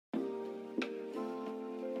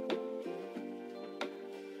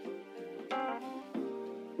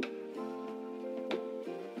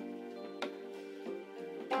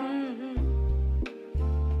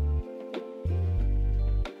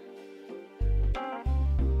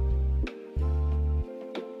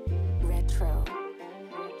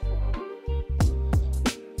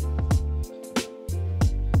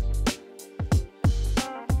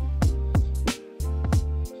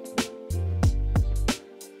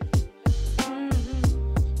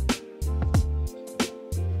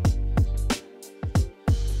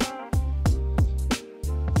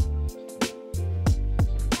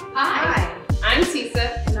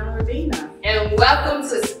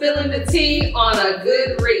the tea on a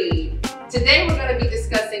good read. Today we're going to be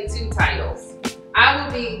discussing two titles. I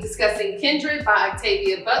will be discussing Kindred by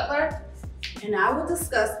Octavia Butler. And I will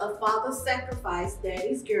discuss A Father Sacrificed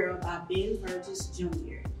Daddy's Girl by Ben Burgess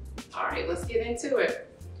Jr. All right, let's get into it.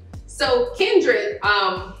 So Kindred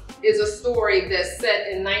is a story that's set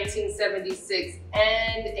in 1976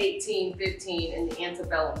 and 1815 in the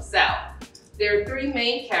antebellum South. There are three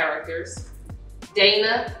main characters: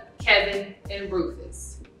 Dana, Kevin, and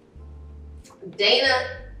Rufus. Dana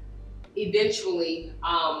eventually,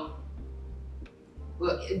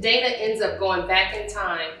 Dana ends up going back in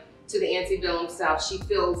time to the antebellum South. She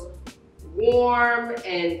feels warm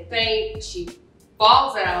and faint. She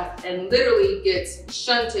falls out and literally gets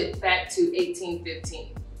shunted back to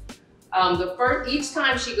 1815. Each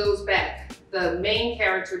time she goes back, the main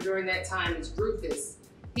character during that time is Rufus.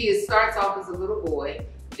 He starts off as a little boy,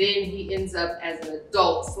 then he ends up as an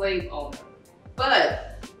adult slave owner. But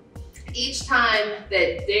each time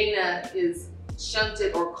that Dana is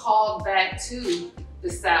shunted or called back to the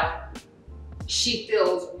South, she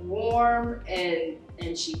feels warm and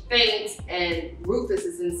she faints, and Rufus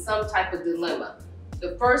is in some type of dilemma.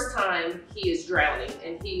 The first time he is drowning,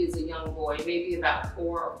 and he is a young boy, maybe about 4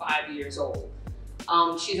 or 5 years old.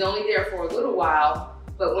 She's only there for a little while,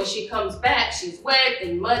 but when she comes back, she's wet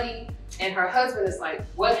and muddy, and her husband is like,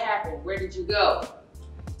 "What happened? Where did you go?"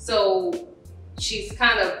 So she's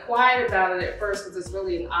kind of quiet about it at first because it's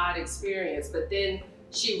really an odd experience, but then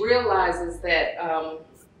she realizes that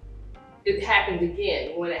it happened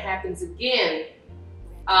again. When it happens again,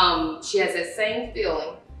 she has that same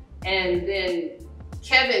feeling, and then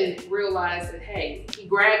Kevin realized that, hey, he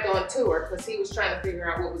grabbed onto her because he was trying to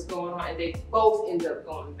figure out what was going on, and they both end up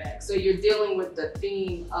going back. So you're dealing with the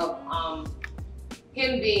theme of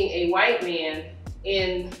him being a white man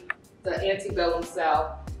in the antebellum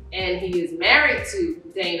South, and he is married to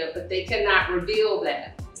Dana, but they cannot reveal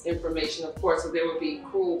that information, of course, so there would be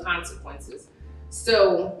cruel consequences.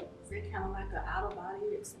 So is it kind of like an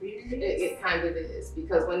out-of-body experience? It kind of is,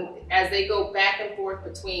 because as they go back and forth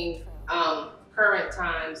between current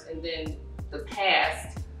times and then the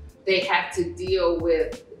past, they have to deal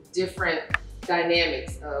with different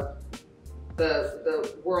dynamics of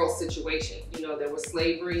the world situation. You know, there was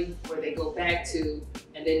slavery where they go back to,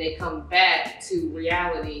 and then they come back to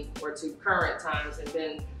reality or to current times, and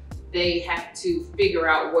then they have to figure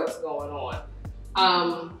out what's going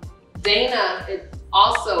on. Dana,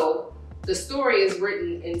 also, the story is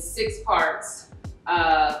written in 6 parts,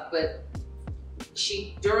 but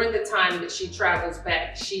during the time that she travels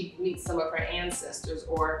back, she meets some of her ancestors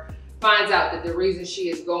or finds out that the reason she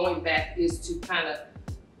is going back is to kind of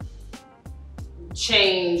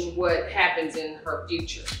change what happens in her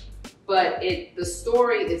future. But the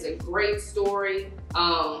story is a great story.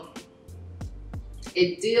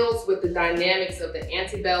 It deals with the dynamics of the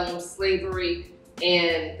antebellum slavery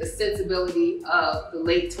and the sensibility of the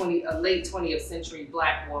late 20th century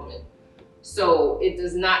Black woman. So it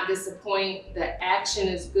does not disappoint. The action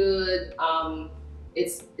is good.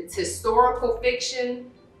 It's historical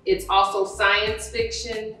fiction. It's also science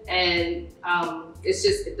fiction, and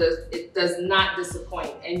it does not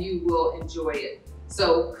disappoint, and you will enjoy it.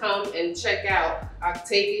 So come and check out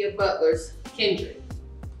Octavia Butler's Kindred.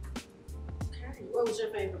 Okay, what was your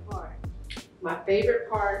favorite part? My favorite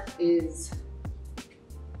part is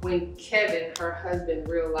when Kevin, her husband,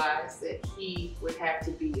 realized that he would have to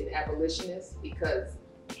be an abolitionist because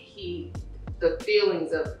the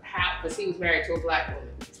feelings of because he was married to a Black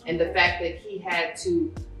woman, and the fact that he had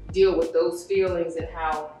to deal with those feelings and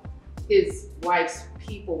how his wife's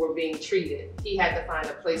people were being treated. He had to find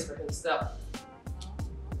a place for himself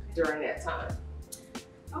during that time.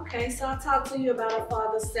 Okay, so I'll talk to you about A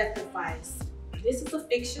Father's Sacrifice. This is a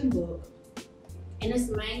fiction book, and it's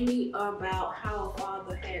mainly about how a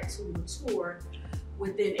father had to mature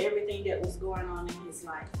within everything that was going on in his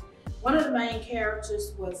life. One of the main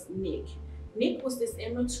characters was Nick. Nick was this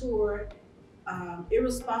immature,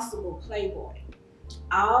 irresponsible playboy,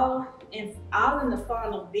 all in the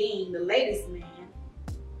fun of being the ladies' man.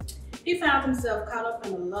 He found himself caught up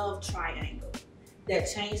in a love triangle that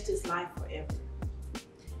changed his life forever.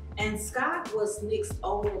 And Scott was Nick's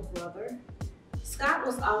older brother. Scott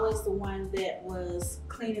was always the one that was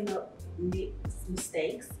cleaning up Nick's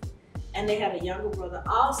mistakes. And they had a younger brother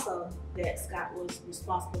also that Scott was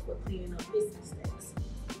responsible for cleaning up his mistakes.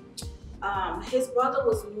 His brother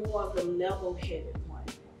was more of the level-headed one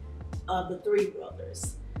of the 3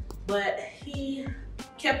 brothers. But he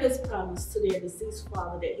kept his promise to their deceased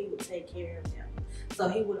father that he would take care of them. So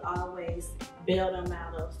he would always bail them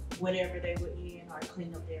out of whatever they were in or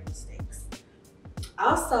clean up their mistakes.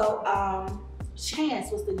 Also,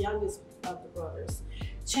 Chance was the youngest of the brothers.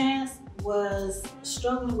 Chance was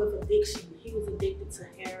struggling with addiction. He was addicted to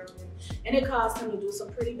heroin, and it caused him to do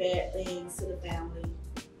some pretty bad things to the family.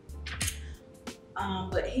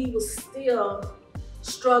 But he was still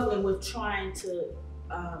struggling with trying to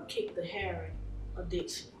kick the heroin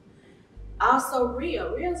addiction. Also,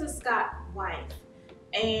 Rhea's his Scott's wife,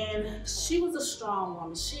 and she was a strong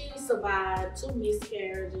woman. She survived 2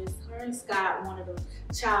 miscarriages. Her and Scott wanted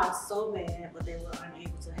a child so bad, but they were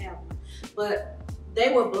unable to have one. But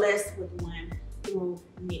they were blessed with one through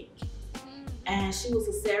Nick. And she was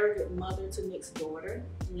a surrogate mother to Nick's daughter,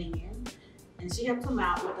 Lynn. And she helped him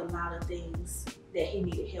out with a lot of things that he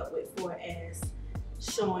needed help with, for as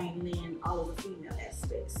showing Lynn all of the female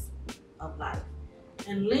aspects of life.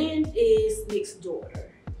 And Lynn is Nick's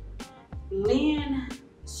daughter. Lynn,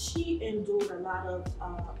 she endured a lot of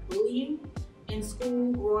bullying in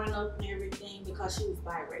school, growing up and everything, because she was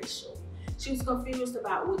biracial. She was confused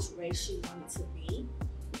about which race she wanted to be.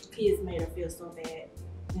 Kids made her feel so bad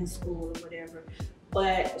in school or whatever.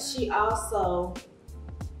 But she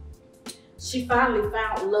finally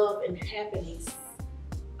found love and happiness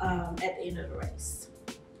at the end of the race.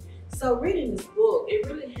 So reading this book, it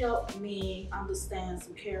really helped me understand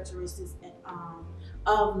some characteristics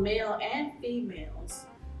of male and females.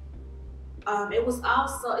 It's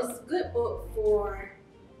a good book for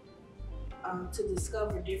to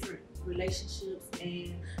discover different relationships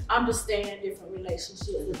and understand different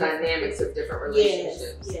relationships. The dynamics of different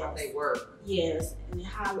relationships, yes, how they work. Yes, and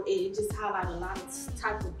how it just highlighted a lot of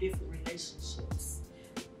type of different relationships.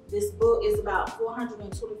 This book is about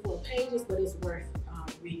 424 pages, but it's worth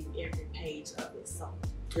reading every page of it. So,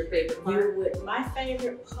 your favorite part? My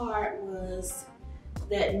favorite part was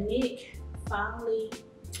that Nick finally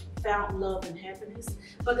found love and happiness,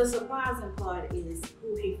 but the surprising part is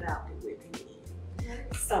who he found it with in the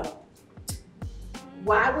end. So,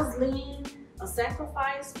 why was Lynn a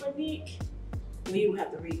sacrifice for Nick? Well, you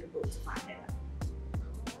have to read the book to find out.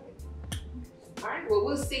 All right, well,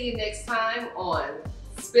 we'll see you next time on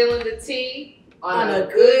Spilling the Tea on a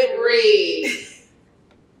Good Read.